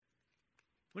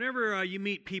Whenever you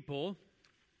meet people,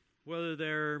 whether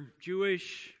they're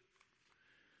Jewish,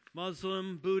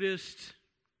 Muslim, Buddhist,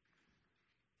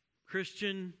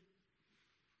 Christian,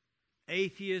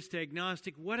 atheist,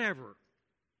 agnostic, whatever,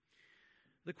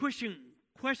 the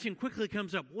question quickly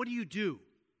comes up, what do you do?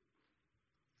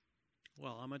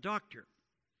 Well, I'm a doctor.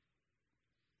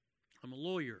 I'm a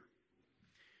lawyer.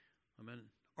 I'm an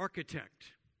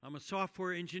architect. I'm a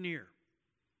software engineer.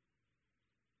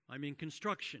 I'm in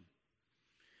construction.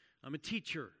 I'm a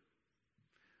teacher.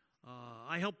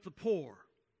 I help the poor.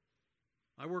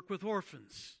 I work with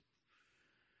orphans.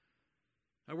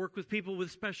 I work with people with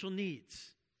special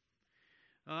needs.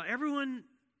 Everyone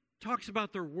talks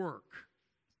about their work.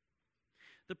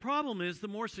 The problem is the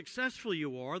more successful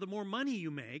you are, the more money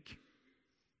you make,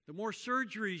 the more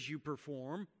surgeries you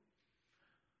perform,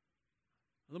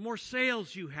 the more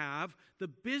sales you have, the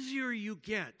busier you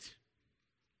get.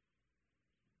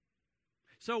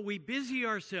 So we busy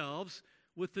ourselves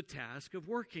with the task of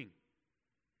working.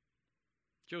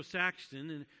 Joe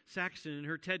Saxton in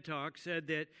her TED Talk said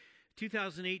that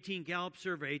 2018 Gallup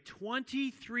survey,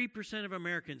 23% of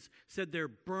Americans said they're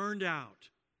burned out.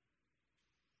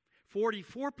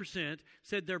 44%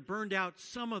 said they're burned out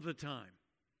some of the time.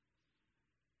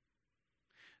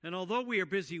 And although we are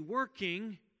busy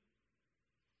working,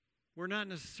 we're not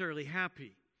necessarily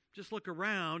happy. Just look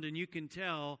around and you can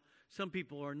tell some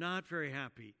people are not very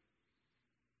happy.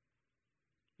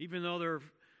 Even though there are,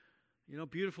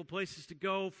 beautiful places to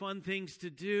go, fun things to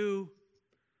do,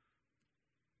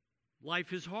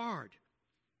 life is hard.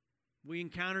 We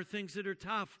encounter things that are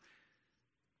tough,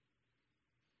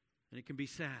 and it can be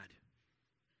sad.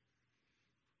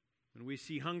 When we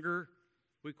see hunger,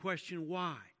 we question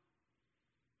why.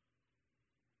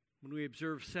 When we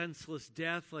observe senseless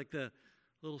death, like the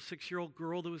little 6-year-old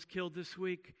girl that was killed this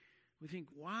week, we think,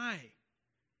 why?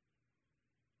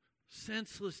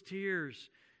 Senseless tears,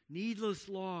 needless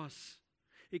loss.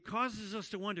 It causes us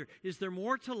to wonder, is there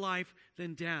more to life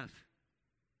than death?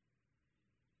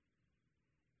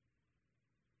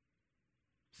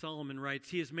 Solomon writes,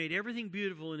 He has made everything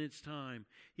beautiful in its time.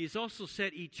 He has also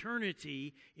set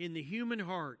eternity in the human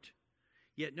heart.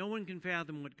 Yet no one can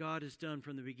fathom what God has done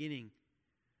from the beginning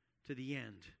to the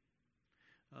end.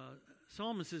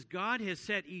 Solomon says, God has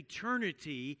set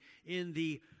eternity in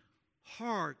the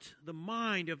heart, the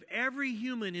mind of every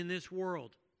human in this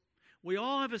world. We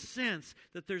all have a sense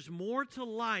that there's more to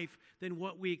life than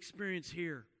what we experience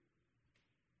here.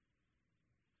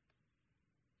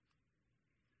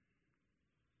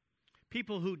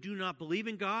 People who do not believe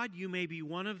in God, you may be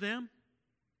one of them,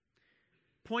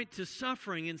 point to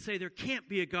suffering and say there can't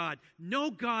be a God. No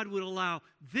God would allow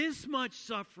this much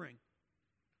suffering.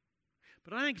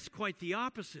 But I think it's quite the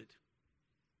opposite.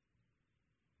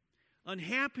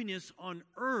 Unhappiness on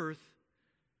earth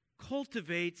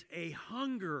cultivates a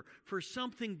hunger for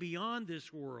something beyond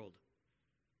this world.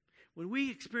 When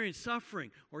we experience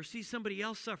suffering or see somebody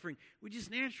else suffering, we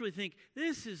just naturally think,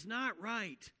 this is not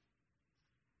right.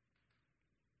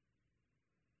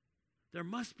 There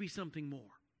must be something more.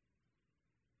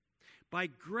 By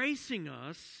gracing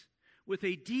us with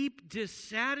a deep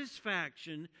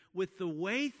dissatisfaction with the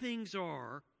way things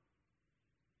are,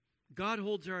 God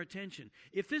holds our attention.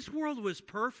 If this world was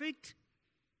perfect,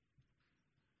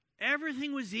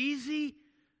 everything was easy,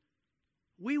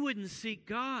 we wouldn't seek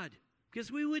God because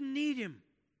we wouldn't need Him.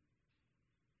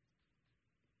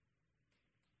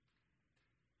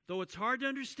 Though it's hard to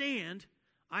understand,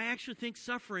 I actually think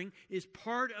suffering is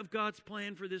part of God's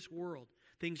plan for this world.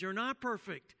 Things are not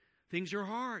perfect. Things are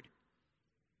hard.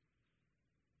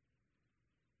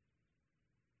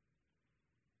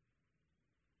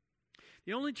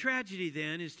 The only tragedy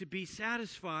then is to be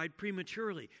satisfied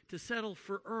prematurely, to settle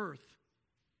for earth.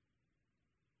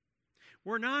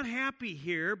 We're not happy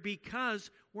here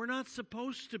because we're not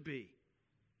supposed to be.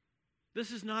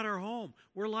 This is not our home.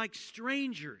 We're like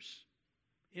strangers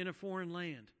in a foreign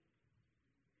land.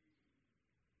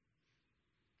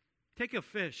 Take a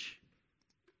fish.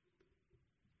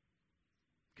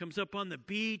 Comes up on the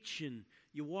beach and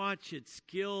you watch its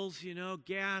gills,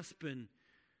 gasp, and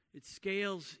its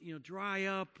scales, dry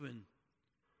up. And,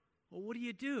 well, what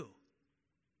do?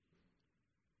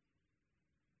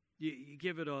 You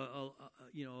give it a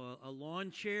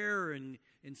lawn chair and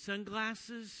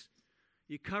sunglasses.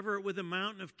 You cover it with a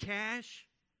mountain of cash.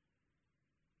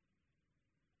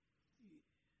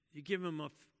 You give him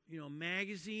a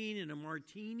magazine and a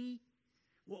martini.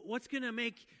 What's going to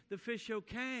make the fish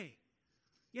okay?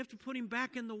 You have to put him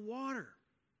back in the water.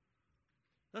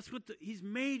 That's what he's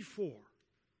made for.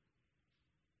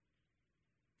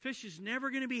 Fish is never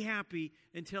going to be happy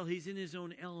until he's in his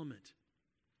own element.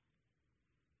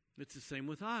 It's the same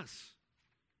with us.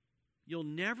 You'll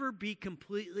never be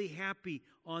completely happy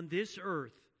on this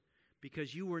earth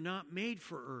because you were not made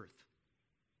for earth.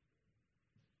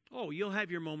 Oh, you'll have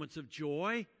your moments of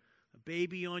joy, a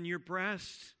baby on your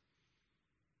breast,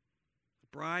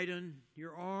 a bride on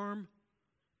your arm,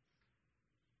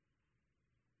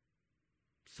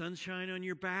 sunshine on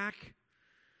your back.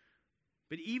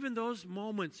 But even those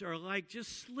moments are like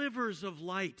just slivers of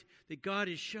light that God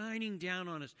is shining down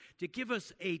on us to give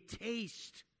us a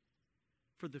taste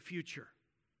for the future.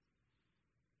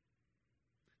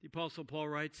 The Apostle Paul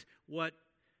writes, what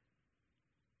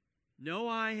no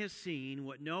eye has seen,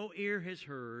 what no ear has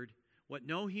heard, what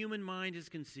no human mind has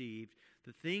conceived,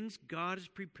 the things God has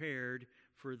prepared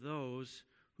for those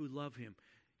who love Him.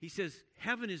 He says,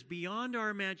 heaven is beyond our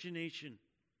imagination.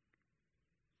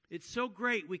 It's so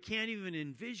great we can't even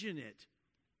envision it.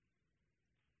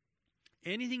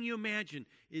 Anything you imagine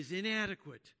is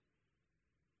inadequate.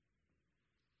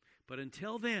 But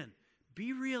until then,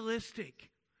 be realistic.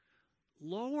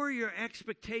 Lower your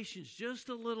expectations just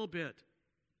a little bit.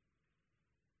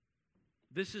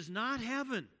 This is not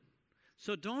heaven,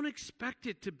 so don't expect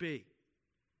it to be.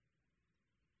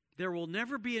 There will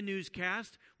never be a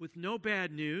newscast with no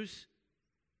bad news.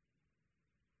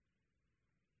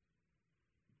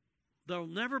 There will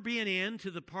never be an end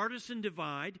to the partisan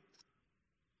divide.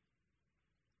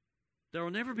 There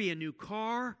will never be a new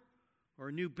car or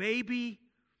a new baby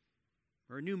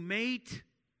or a new mate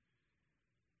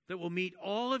that will meet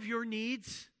all of your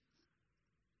needs.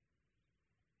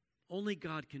 Only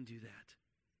God can do that.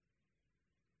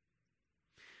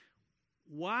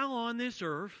 While on this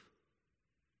earth,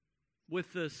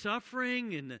 with the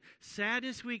suffering and the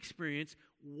sadness we experience,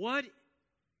 what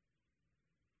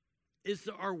is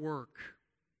our work?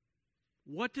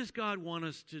 What does God want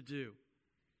us to do?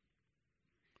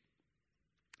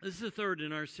 This is the third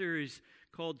in our series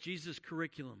called Jesus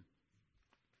Curriculum.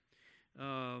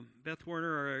 Beth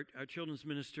Warner, our children's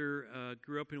minister,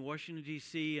 grew up in Washington,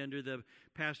 D.C. under the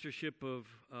pastorship of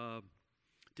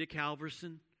Dick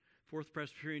Halverson, Fourth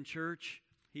Presbyterian Church.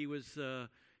 He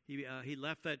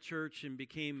left that church and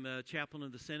became chaplain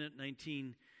of the Senate in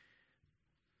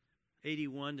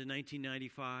 1981 to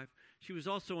 1995. She was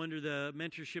also under the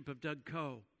mentorship of Doug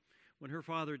Coe. When her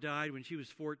father died when she was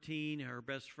 14, her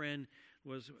best friend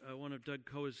was one of Doug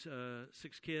Coe's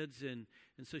 6 kids, and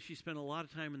so she spent a lot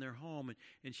of time in their home,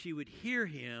 and she would hear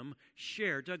him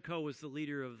share. Doug Coe was the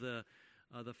leader of the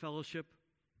fellowship.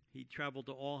 He traveled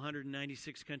to all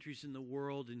 196 countries in the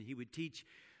world, and he would teach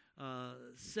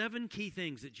 7 key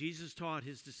things that Jesus taught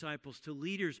his disciples to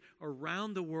leaders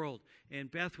around the world.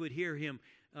 And Beth would hear him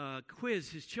quiz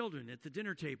his children at the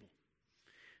dinner table.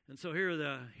 And so here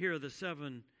are the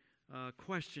 7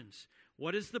 questions.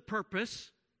 What is the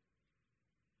purpose?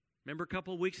 Remember a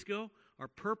couple of weeks ago? Our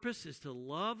purpose is to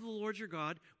love the Lord your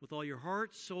God with all your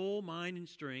heart, soul, mind, and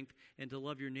strength, and to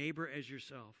love your neighbor as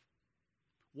yourself.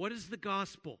 What is the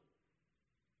gospel?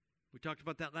 We talked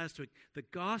about that last week. The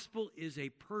gospel is a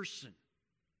person.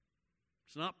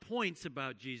 It's not points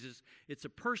about Jesus. It's a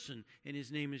person, and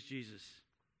his name is Jesus.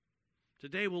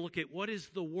 Today we'll look at what is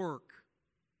the work.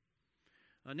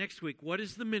 Next week, what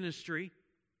is the ministry?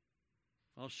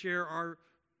 I'll share our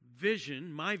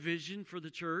vision, my vision for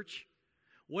the church.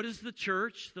 What is the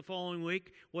church the following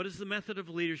week? What is the method of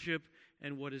leadership?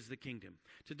 And what is the kingdom?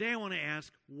 Today I want to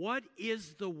ask, what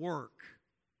is the work?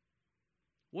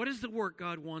 What is the work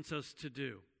God wants us to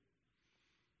do?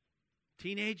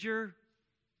 Teenager,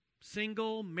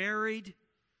 single, married,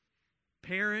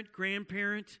 parent,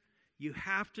 grandparent, you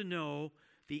have to know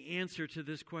the answer to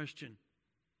this question.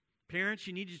 Parents,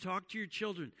 you need to talk to your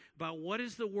children about what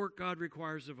is the work God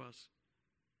requires of us.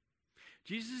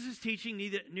 Jesus is teaching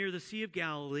near the Sea of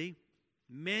Galilee.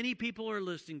 Many people are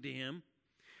listening to him.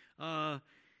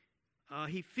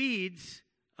 He feeds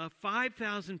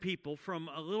 5,000 people from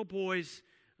a little boy's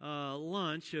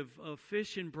lunch of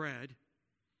fish and bread.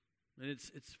 And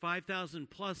it's 5,000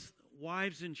 plus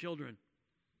wives and children.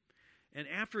 And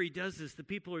after he does this, the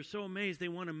people are so amazed, they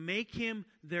want to make him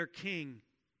their king.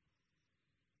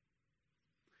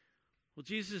 Well,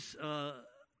 Jesus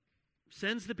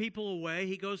sends the people away.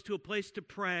 He goes to a place to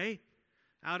pray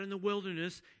out in the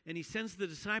wilderness, and he sends the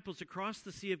disciples across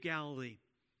the Sea of Galilee.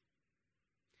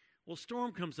 Well, a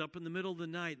storm comes up in the middle of the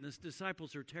night, and the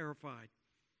disciples are terrified.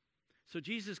 So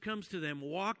Jesus comes to them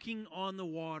walking on the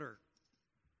water.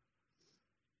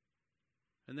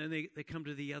 And then they come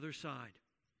to the other side.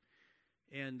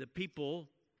 And the people,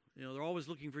 they're always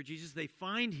looking for Jesus. They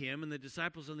find him and the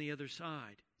disciples on the other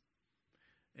side.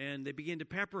 And they begin to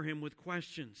pepper him with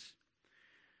questions.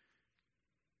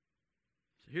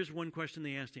 Here's one question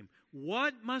they asked him.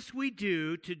 What must we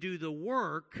do to do the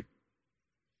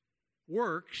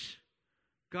works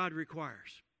God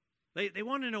requires? They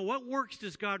want to know, what works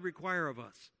does God require of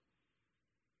us?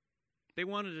 They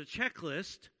wanted a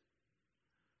checklist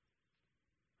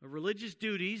of religious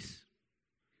duties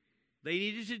they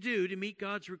needed to do to meet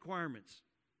God's requirements.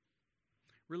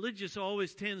 Religious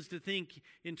always tends to think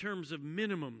in terms of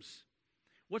minimums.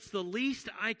 What's the least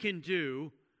I can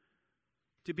do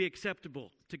to be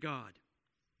acceptable to God?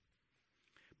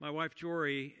 My wife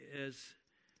Jory is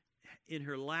in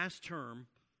her last term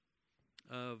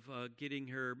of getting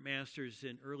her master's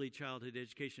in early childhood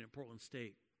education at Portland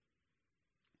State.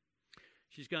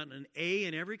 She's gotten an A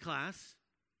in every class.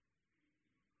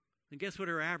 And guess what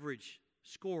her average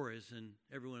score is in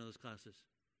every one of those classes?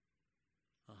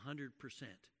 100%.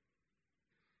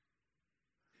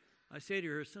 I say to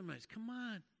her sometimes, come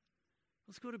on,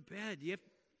 let's go to bed.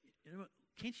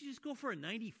 Can't you just go for a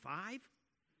 95?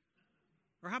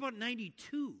 Or how about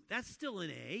 92? That's still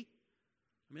an A.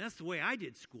 I mean, that's the way I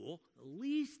did school. The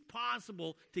least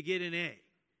possible to get an A.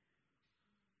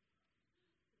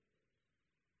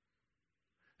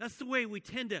 That's the way we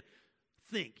tend to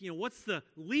think. What's the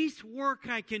least work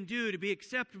I can do to be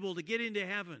acceptable to get into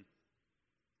heaven?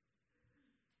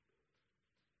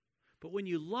 But when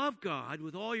you love God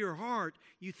with all your heart,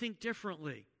 you think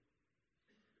differently.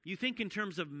 You think in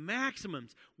terms of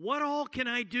maximums. What all can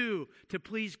I do to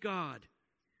please God?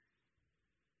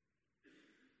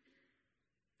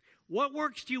 What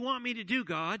works do you want me to do,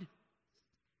 God?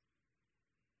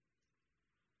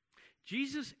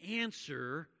 Jesus'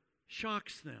 answer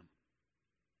shocks them.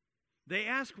 They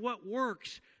ask what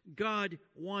works God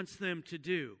wants them to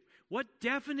do. What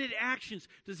definite actions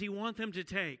does He want them to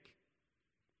take?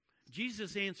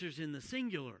 Jesus answers in the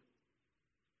singular.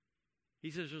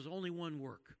 He says there's only one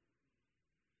work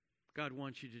God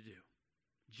wants you to do.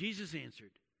 Jesus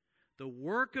answered, the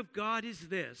work of God is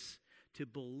this, to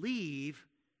believe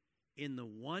in the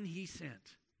one He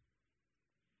sent.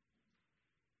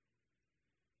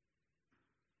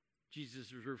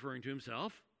 Jesus was referring to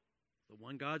Himself, the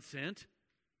one God sent.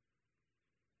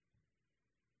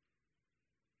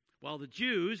 While the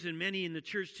Jews and many in the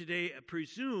church today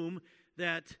presume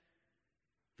that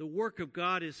the work of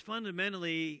God is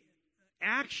fundamentally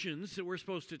actions that we're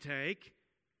supposed to take,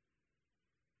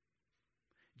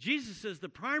 Jesus says the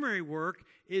primary work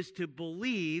is to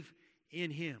believe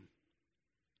in Him.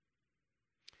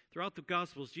 Throughout the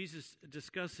Gospels, Jesus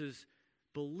discusses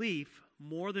belief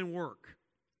more than work.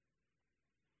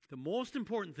 The most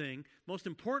important thing, most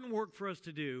important work for us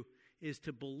to do is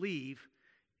to believe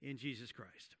in Jesus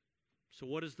Christ. So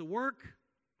what is the work?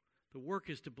 The work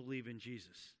is to believe in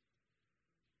Jesus.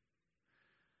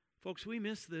 Folks, we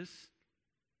miss this.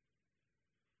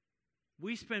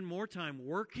 We spend more time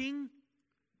working,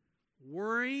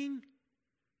 worrying,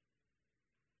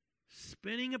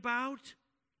 spinning about.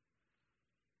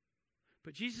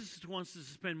 But Jesus wants us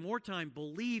to spend more time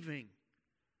believing,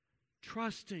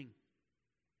 trusting,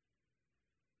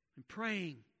 and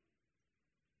praying.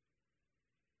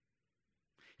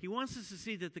 He wants us to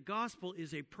see that the gospel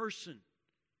is a person,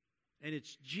 and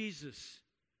it's Jesus.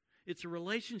 It's a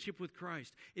relationship with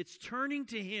Christ. It's turning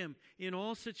to Him in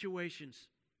all situations.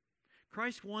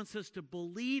 Christ wants us to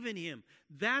believe in Him.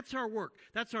 That's our work.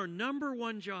 That's our number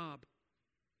one job.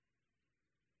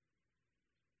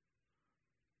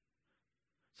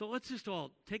 So let's just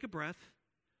all take a breath,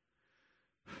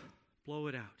 blow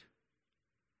it out.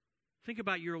 Think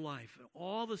about your life,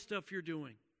 all the stuff you're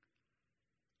doing,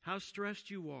 how stressed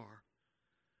you are.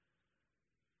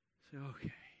 Say,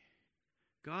 okay,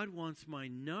 God wants my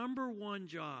number one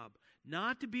job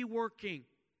not to be working,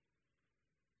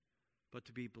 but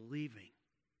to be believing.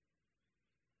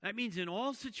 That means in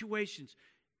all situations,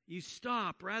 you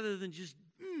stop rather than just,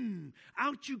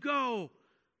 out you go.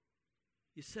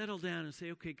 You settle down and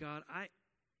say, okay, God,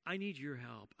 I need your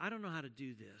help. I don't know how to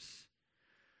do this.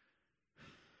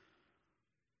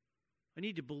 I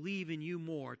need to believe in you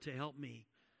more to help me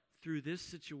through this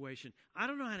situation. I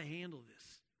don't know how to handle this.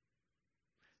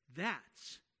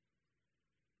 That's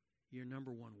your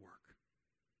number one work.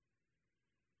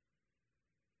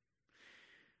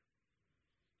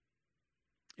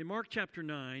 In Mark chapter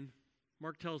 9,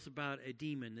 Mark tells about a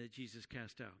demon that Jesus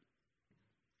cast out.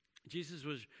 Jesus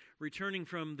was returning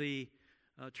from the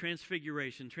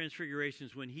transfiguration. Transfiguration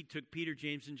is when He took Peter,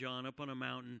 James, and John up on a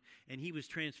mountain, and He was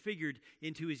transfigured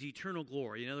into His eternal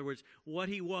glory. In other words, what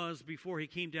He was before He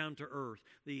came down to earth,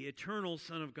 the eternal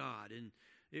Son of God. And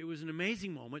it was an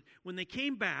amazing moment. When they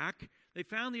came back, they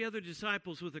found the other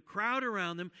disciples with a crowd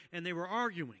around them, and they were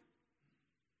arguing.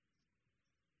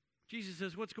 Jesus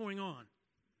says, what's going on?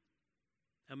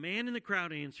 A man in the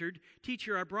crowd answered,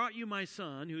 "Teacher, I brought you my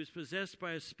son who is possessed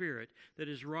by a spirit that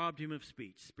has robbed him of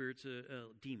speech." Spirit's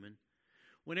a demon.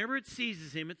 "Whenever it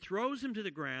seizes him, it throws him to the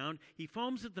ground. He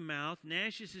foams at the mouth,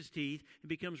 gnashes his teeth, and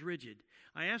becomes rigid.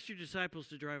 I asked your disciples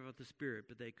to drive out the spirit,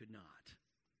 but they could not."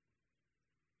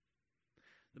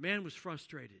 The man was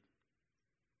frustrated.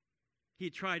 He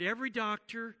had tried every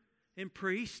doctor and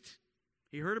priest.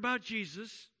 He heard about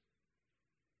Jesus,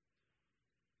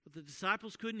 but the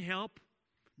disciples couldn't help.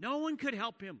 No one could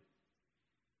help him.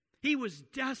 He was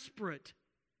desperate.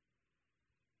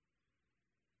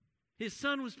 His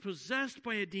son was possessed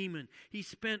by a demon. He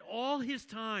spent all his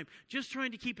time just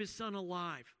trying to keep his son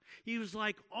alive. He was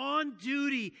like on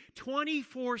duty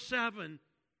 24/7.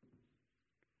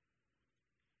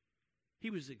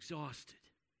 He was exhausted.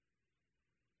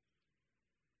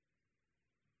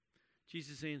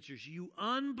 Jesus answers, "You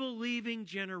unbelieving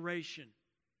generation,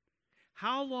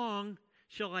 how long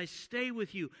shall I stay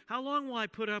with you? How long will I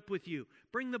put up with you?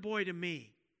 Bring the boy to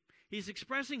me." He's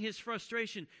expressing his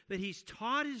frustration that he's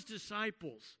taught his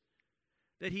disciples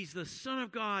that he's the Son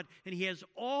of God and he has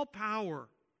all power.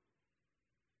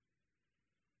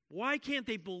 Why can't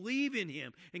they believe in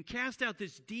him and cast out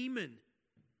this demon?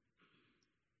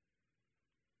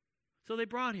 So they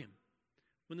brought him.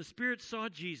 When the spirit saw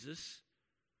Jesus,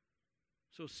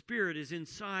 so spirit is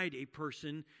inside a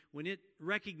person, when it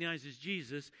recognizes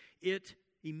Jesus, it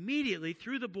immediately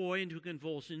threw the boy into a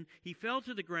convulsion. He fell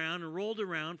to the ground and rolled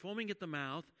around, foaming at the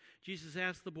mouth. Jesus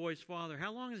asked the boy's father,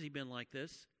 "How long has he been like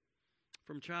this?"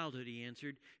 "From childhood," he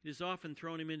answered. "It has often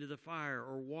thrown him into the fire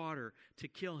or water to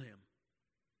kill him."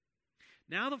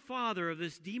 Now the father of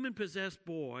this demon-possessed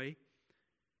boy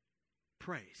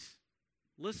prays.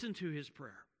 Listen to his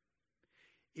prayer.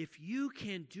 "If you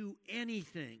can do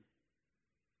anything,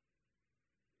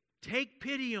 take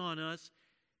pity on us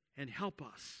and help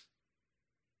us."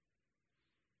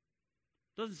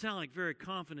 Doesn't sound like very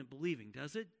confident believing,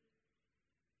 does it?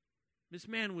 This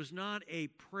man was not a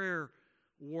prayer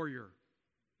warrior.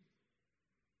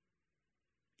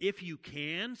 "If you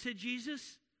can," said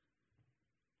Jesus.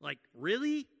 Like,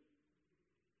 really?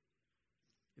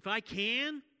 If I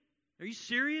can? Are you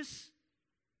serious?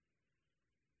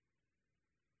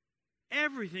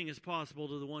 Everything is possible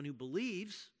to the one who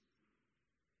believes.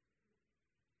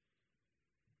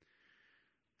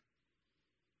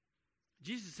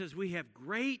 Jesus says we have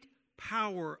great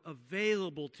power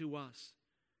available to us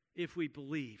if we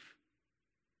believe.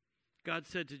 God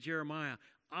said to Jeremiah,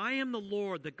 "I am the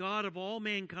Lord, the God of all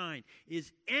mankind.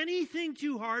 Is anything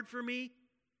too hard for me?"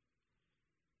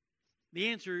 The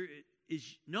answer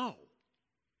is no.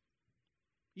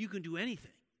 You can do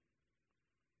anything.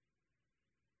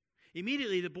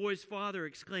 Immediately the boy's father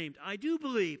exclaimed, "I do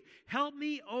believe. Help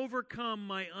me overcome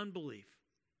my unbelief."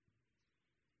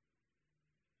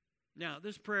 Now,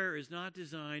 this prayer is not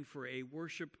designed for a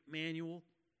worship manual,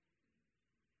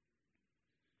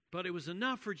 but it was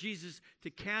enough for Jesus to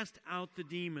cast out the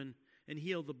demon and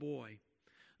heal the boy.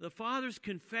 The father's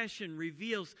confession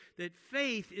reveals that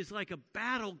faith is like a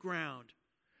battleground.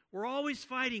 We're always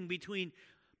fighting between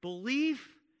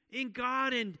belief in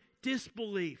God and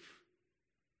disbelief.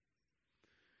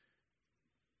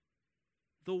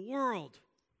 The world,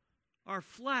 our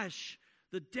flesh,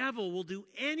 the devil will do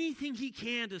anything he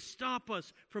can to stop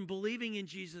us from believing in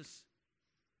Jesus.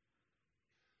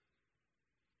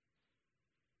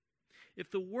 If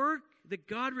the work that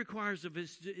God requires of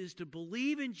us is to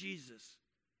believe in Jesus,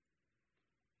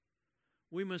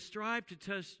 we must strive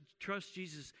to trust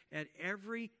Jesus at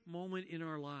every moment in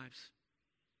our lives.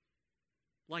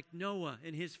 Like Noah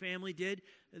and his family did.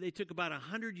 They took about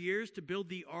 100 years to build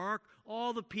the ark.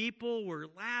 All the people were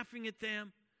laughing at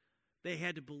them. They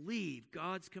had to believe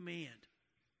God's command.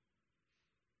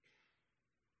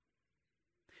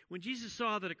 When Jesus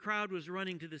saw that a crowd was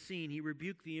running to the scene, he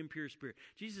rebuked the impure spirit.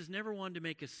 Jesus never wanted to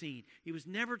make a scene. He was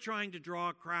never trying to draw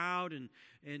a crowd and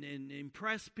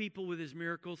impress people with his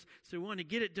miracles. So he wanted to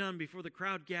get it done before the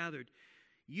crowd gathered.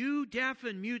 "You deaf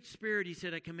and mute spirit," he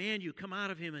said, "I command you, come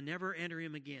out of him and never enter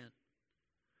him again."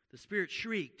 The spirit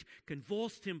shrieked,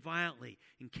 convulsed him violently,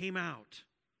 and came out.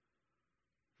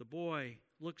 The boy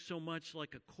looked so much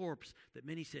like a corpse that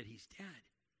many said, "He's dead."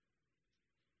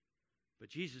 But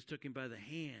Jesus took him by the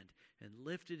hand and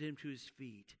lifted him to his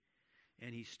feet,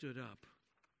 and he stood up.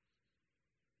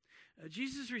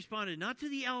 Jesus responded not to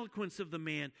the eloquence of the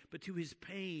man, but to his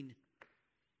pain.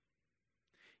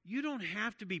 You don't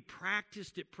have to be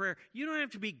practiced at prayer. You don't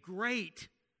have to be great.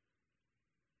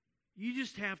 You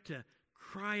just have to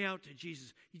cry out to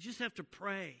Jesus. You just have to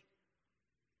pray.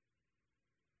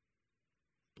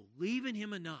 Believe in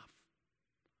him enough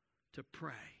to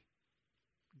pray.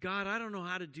 "God, I don't know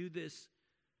how to do this,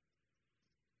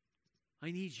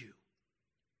 I need you.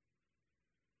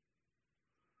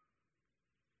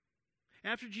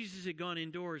 After Jesus had gone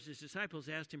indoors, his disciples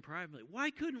asked him privately,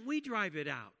 "Why couldn't we drive it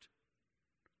out?"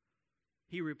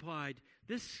 He replied,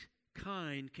 "This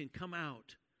kind can come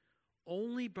out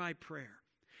only by prayer."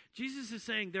 Jesus is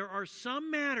saying there are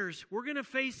some matters we're going to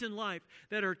face in life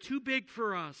that are too big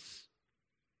for us.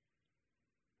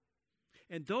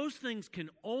 And those things can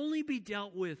only be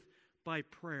dealt with by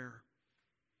prayer.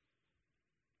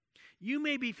 You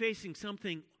may be facing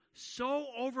something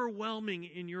so overwhelming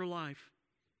in your life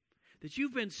that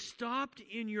you've been stopped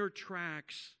in your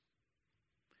tracks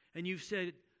and you've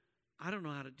said, "I don't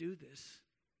know how to do this."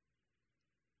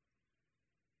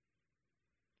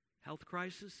 Health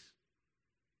crisis,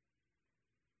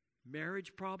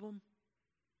 marriage problem,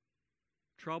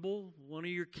 trouble, one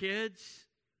of your kids,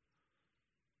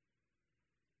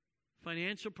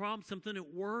 financial problem, something at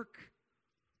work.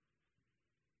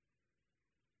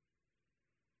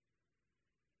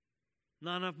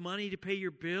 Not enough money to pay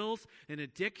your bills, an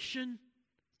addiction.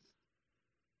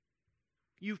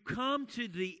 You've come to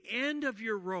the end of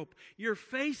your rope. You're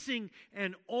facing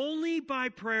an only by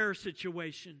prayer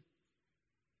situation.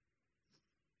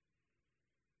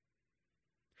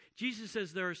 Jesus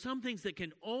says there are some things that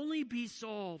can only be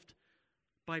solved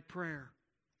by prayer.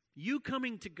 You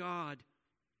coming to God.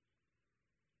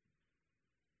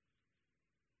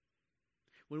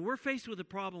 When we're faced with a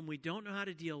problem we don't know how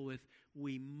to deal with,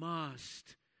 we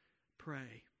must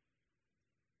pray.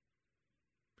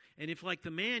 And if, like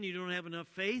the man, you don't have enough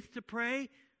faith to pray,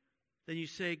 then you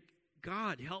say,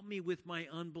 "God, help me with my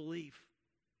unbelief."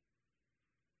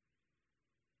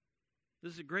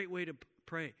 This is a great way to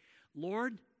pray.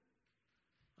 Lord,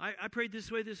 I prayed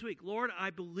this way this week. Lord, I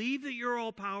believe that you're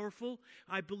all-powerful.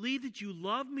 I believe that you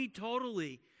love me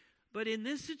totally. But in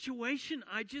this situation,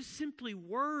 I just simply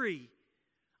worry.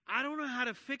 I don't know how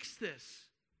to fix this.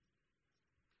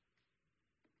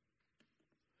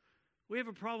 We have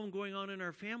a problem going on in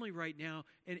our family right now,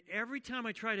 and every time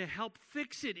I try to help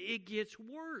fix it, it gets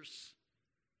worse.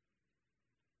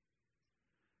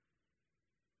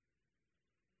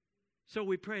 So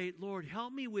we pray, "Lord,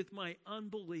 help me with my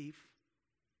unbelief."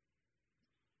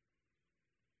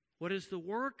 What is the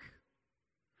work?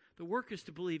 The work is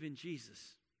to believe in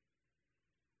Jesus.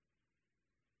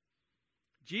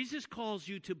 Jesus calls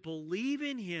you to believe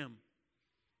in Him.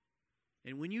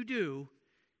 And when you do,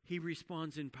 He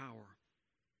responds in power.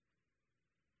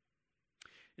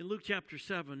 In Luke chapter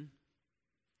 7,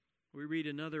 we read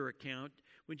another account.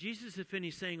 When Jesus had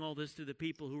finished saying all this to the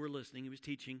people who were listening, He was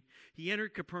teaching, He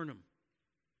entered Capernaum.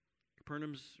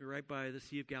 Capernaum's right by the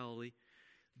Sea of Galilee.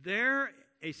 There,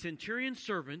 a centurion's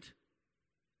servant,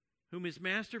 whom his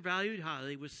master valued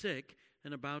highly, was sick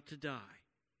and about to die.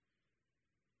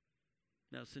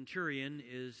 Now, centurion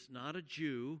is not a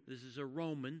Jew. This is a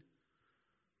Roman.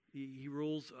 He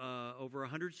rules over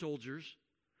 100 soldiers.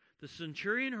 The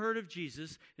centurion heard of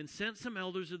Jesus and sent some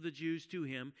elders of the Jews to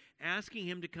him, asking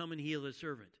him to come and heal his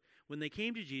servant. When they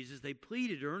came to Jesus, they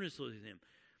pleaded earnestly with him,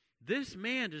 "This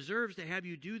man deserves to have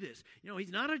you do this."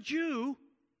 He's not a Jew,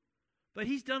 but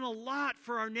he's done a lot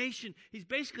for our nation. He's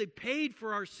basically paid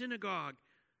for our synagogue.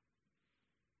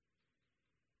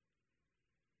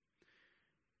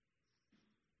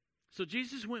 So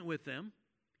Jesus went with them.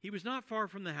 He was not far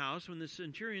from the house when the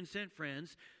centurion sent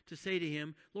friends to say to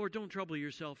him, "Lord, don't trouble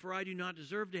yourself, for I do not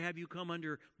deserve to have you come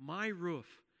under my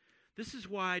roof. This is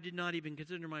why I did not even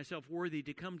consider myself worthy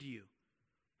to come to you."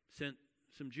 Sent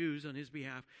some Jews on his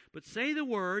behalf. "But say the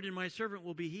word, and my servant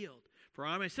will be healed. For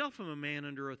I myself am a man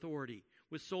under authority,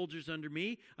 with soldiers under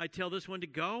me. I tell this one to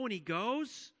go, and he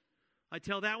goes. I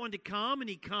tell that one to come, and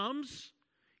he comes.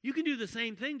 You can do the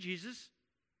same thing, Jesus."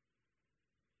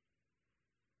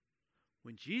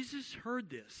 When Jesus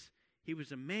heard this, he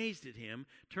was amazed at him.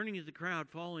 Turning to the crowd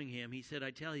following him, he said,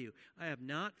 "I tell you, I have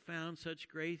not found such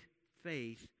great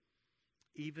faith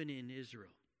even in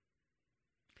Israel."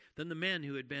 Then the men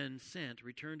who had been sent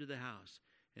returned to the house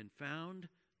and found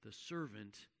the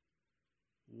servant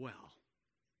well.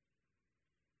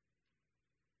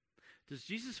 Does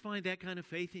Jesus find that kind of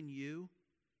faith in you?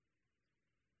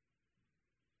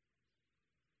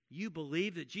 You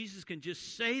believe that Jesus can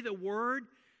just say the word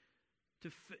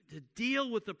to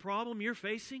deal with the problem you're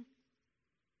facing?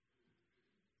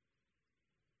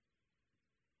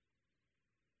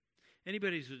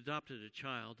 Anybody who's adopted a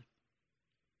child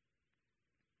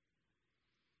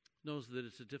knows that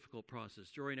it's a difficult process.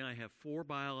 Jory and I have 4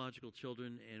 biological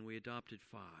children, and we adopted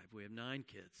 5. We have 9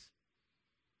 kids.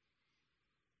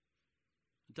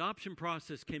 Adoption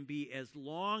process can be as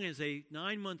long as a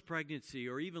 9-month pregnancy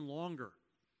or even longer.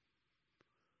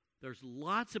 There's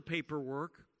lots of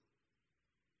paperwork.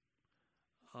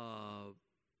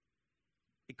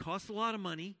 It costs a lot of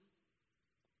money,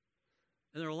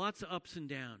 and there are lots of ups and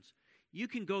downs. You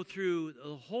can go through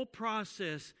the whole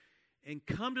process and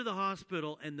come to the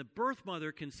hospital, and the birth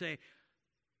mother can say,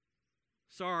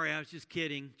 sorry, I was just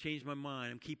kidding, changed my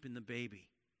mind, I'm keeping the baby.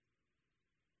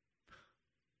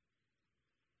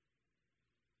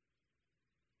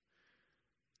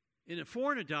 In a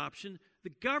foreign adoption,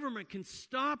 the government can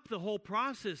stop the whole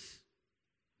process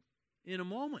in a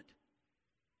moment.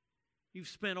 You've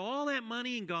spent all that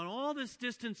money and gone all this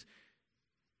distance.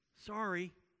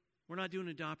 Sorry, we're not doing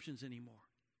adoptions anymore.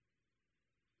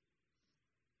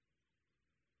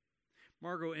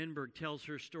 Margot Enberg tells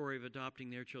her story of adopting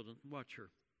their children. Watch her.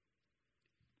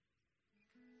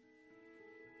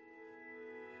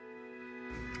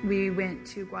 We went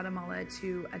to Guatemala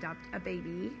to adopt a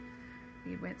baby.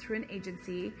 We went through an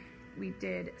agency. We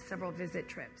did several visit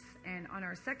trips. And on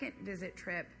our second visit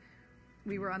trip,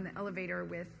 we were on the elevator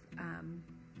with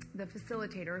the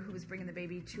facilitator who was bringing the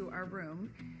baby to our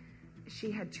room. She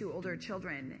had 2 older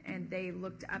children, and they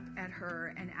looked up at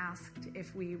her and asked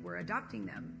if we were adopting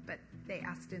them. But they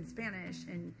asked in Spanish,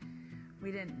 and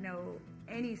we didn't know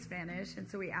any Spanish. And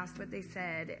so we asked what they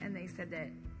said, and they said that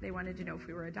they wanted to know if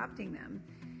we were adopting them.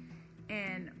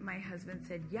 And my husband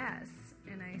said yes.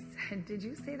 And I said, did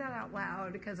you say that out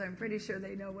loud? Because I'm pretty sure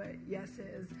they know what yes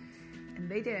is. And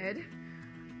they did.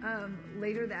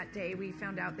 Later that day, we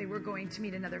found out they were going to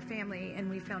meet another family, and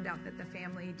we found out that the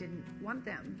family didn't want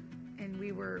them. And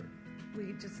we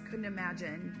just couldn't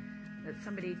imagine that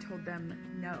somebody told them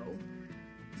no.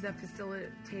 The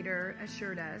facilitator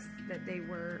assured us that they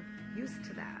were used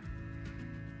to that.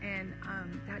 And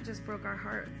that just broke our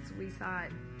hearts. We thought,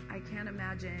 I can't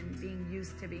imagine being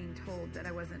used to being told that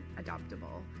I wasn't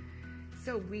adoptable.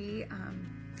 So we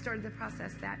started the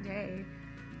process that day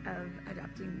of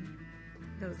adopting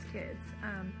those kids.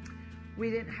 We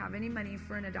didn't have any money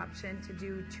for an adoption to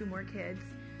do 2 more kids,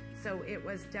 so it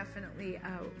was definitely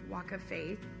a walk of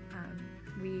faith.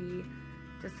 We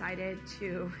decided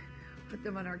to put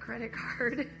them on our credit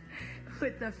card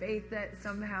with the faith that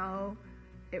somehow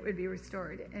it would be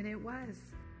restored, and it was.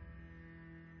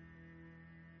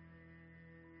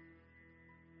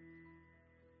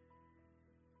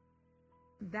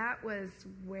 That was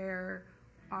where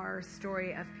our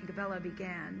story of Pinkabella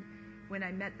began. When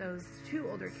I met those 2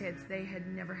 older kids, they had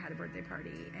never had a birthday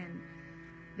party, and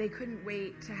they couldn't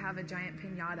wait to have a giant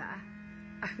piñata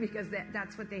because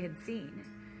that's what they had seen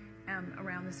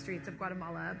around the streets of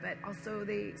Guatemala, but also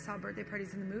they saw birthday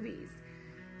parties in the movies.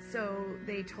 So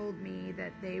they told me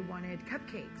that they wanted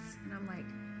cupcakes, and I'm like,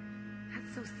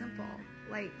 that's so simple.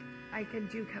 Like, I can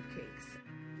do cupcakes.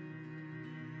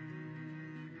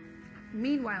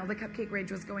 Meanwhile, the cupcake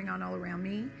rage was going on all around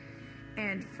me.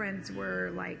 And friends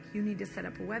were like, you need to set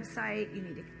up a website. You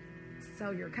need to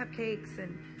sell your cupcakes.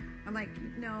 And I'm like,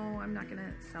 no, I'm not going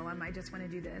to sell them. I just want to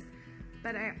do this.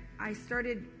 But I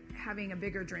started having a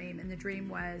bigger dream. And the dream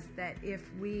was that if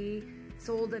we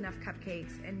sold enough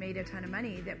cupcakes and made a ton of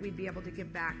money, that we'd be able to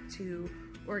give back to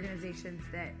organizations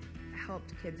that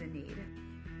helped kids in need.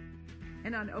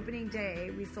 And on opening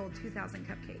day, we sold 2,000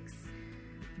 cupcakes.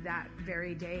 That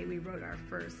very day, we wrote our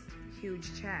first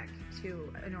huge check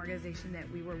to an organization that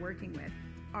we were working with.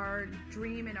 Our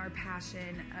dream and our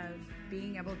passion of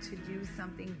being able to do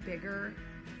something bigger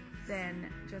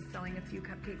than just selling a few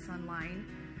cupcakes online,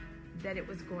 that it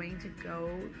was going to go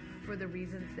for the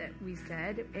reasons that we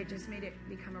said, it just made it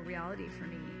become a reality for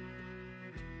me.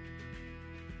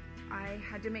 I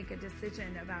had to make a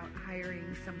decision about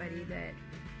hiring somebody that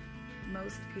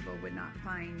most people would not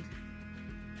find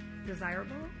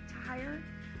desirable to hire.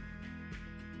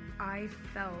 I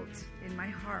felt in my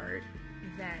heart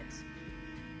that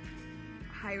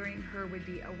hiring her would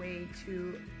be a way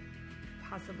to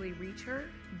possibly reach her.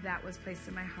 That was placed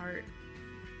in my heart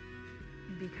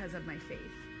because of my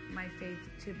faith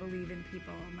to believe in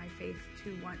people, my faith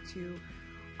to want to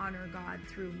honor God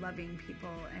through loving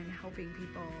people and helping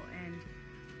people. And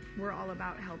we're all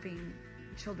about helping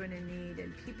children in need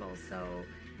and people. So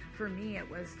for me, it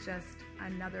was just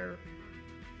another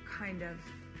kind of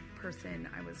person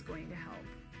I was going to help.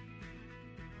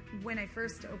 When I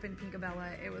first opened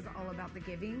Pinkabella, it was all about the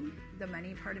giving, the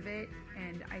money part of it,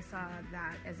 and I saw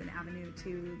that as an avenue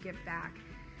to give back.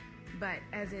 But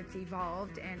as it's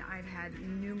evolved, and I've had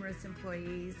numerous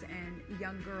employees and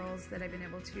young girls that I've been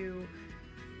able to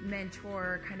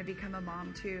mentor, kind of become a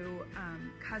mom to,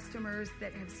 customers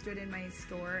that have stood in my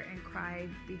store and cried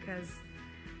because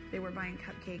they were buying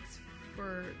cupcakes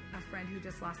for a friend who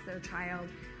just lost their child.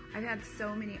 I've had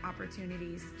so many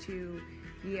opportunities to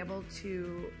be able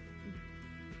to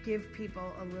give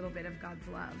people a little bit of God's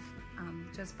love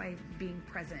just by being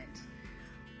present.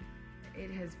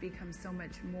 It has become so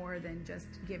much more than just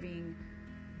giving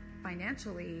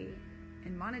financially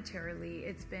and monetarily.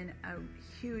 It's been a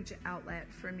huge outlet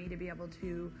for me to be able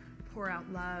to pour out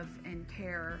love and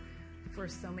care for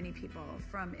so many people,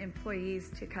 from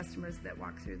employees to customers that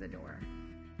walk through the door.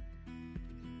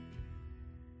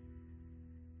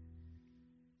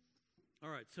 All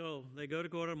right, so they go to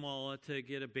Guatemala to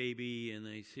get a baby, and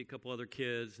they see a couple other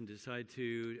kids and decide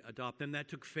to adopt them. That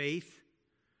took faith.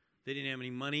 They didn't have any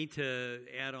money to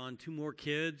add on 2 more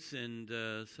kids, and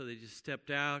so they just stepped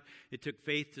out. It took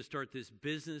faith to start this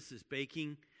business, this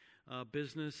baking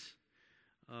business.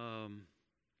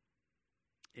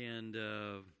 It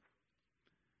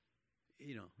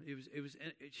was.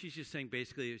 She's just saying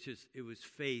basically it was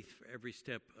faith for every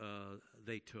step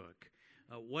they took.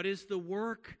 What is the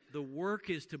work? The work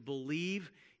is to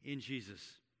believe in Jesus.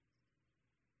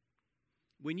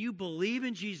 When you believe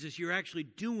in Jesus, you're actually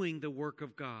doing the work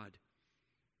of God.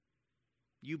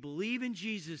 You believe in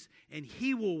Jesus, and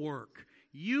He will work.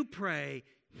 You pray,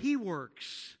 He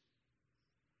works.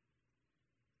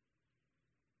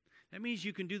 That means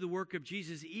you can do the work of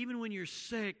Jesus even when you're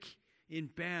sick in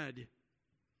bed.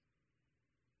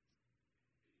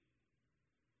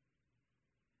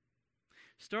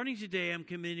 Starting today, I'm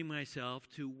committing myself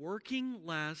to working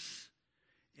less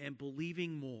and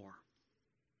believing more.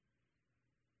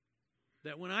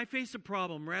 That when I face a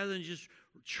problem, rather than just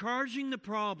charging the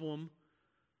problem,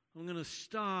 I'm going to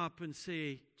stop and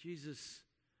say, Jesus,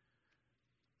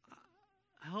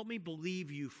 help me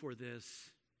believe you for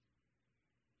this,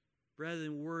 rather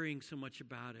than worrying so much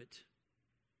about it.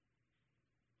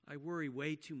 I worry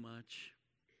way too much.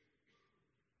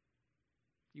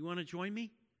 You want to join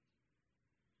me?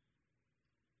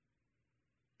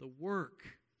 The work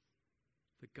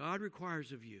that God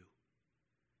requires of you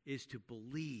is to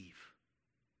believe.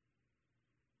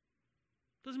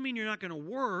 Doesn't mean you're not going to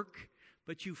work,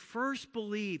 but you first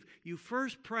believe, you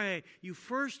first pray, you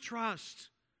first trust,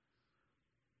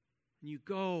 and you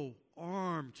go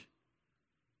armed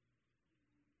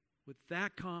with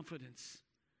that confidence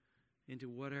into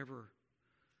whatever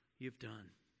you've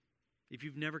done. If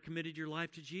you've never committed your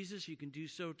life to Jesus, you can do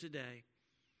so today.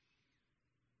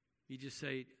 You just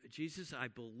say, Jesus, I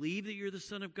believe that you're the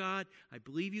Son of God. I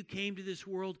believe you came to this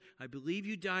world. I believe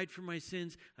you died for my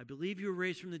sins. I believe you were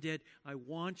raised from the dead. I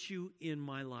want you in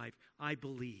my life. I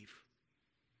believe.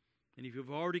 And if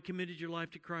you've already committed your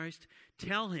life to Christ,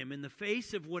 tell Him in the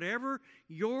face of whatever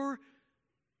you're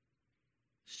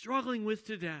struggling with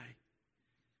today,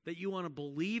 that you want to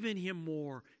believe in Him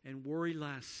more and worry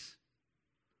less.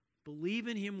 Believe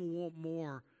in Him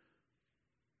more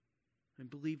and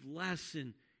believe less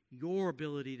in your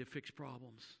ability to fix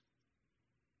problems.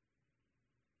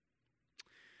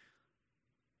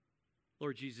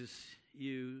 Lord Jesus,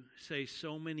 you say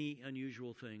so many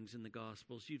unusual things in the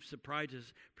Gospels. You've surprised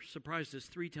us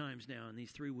 3 times now in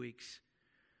these 3 weeks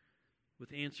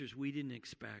with answers we didn't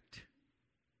expect.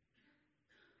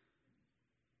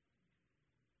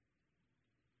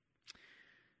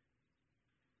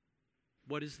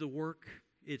 What is the work?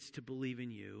 It's to believe in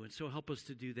you. And so help us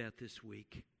to do that this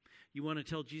week. You want to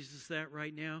tell Jesus that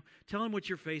right now? Tell Him what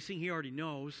you're facing. He already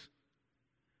knows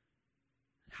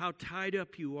how tied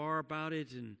up you are about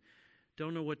it and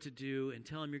don't know what to do. And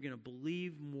tell Him you're going to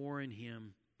believe more in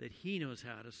Him, that He knows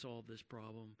how to solve this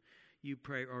problem. You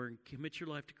pray, or commit your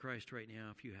life to Christ right now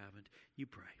if you haven't. You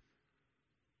pray.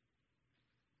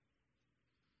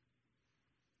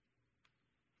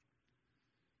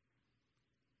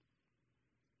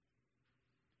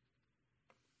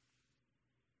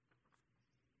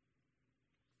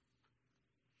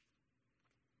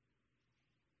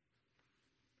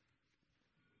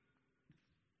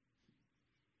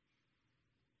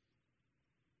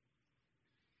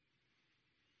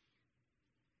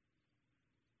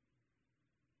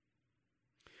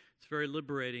 It's very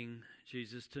liberating,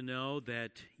 Jesus, to know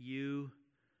that you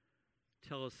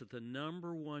tell us that the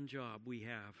number one job we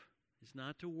have is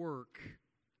not to work,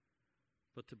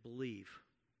 but to believe.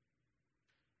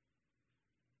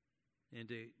 And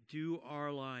to do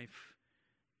our life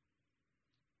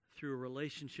through a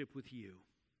relationship with you.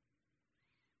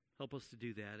 Help us to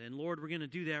do that. And Lord, we're going to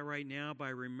do that right now by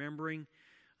remembering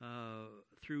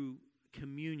through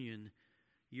communion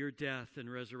your death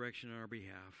and resurrection on our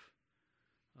behalf.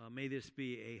 May this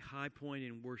be a high point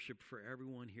in worship for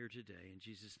everyone here today. In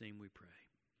Jesus' name we pray.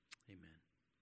 Amen.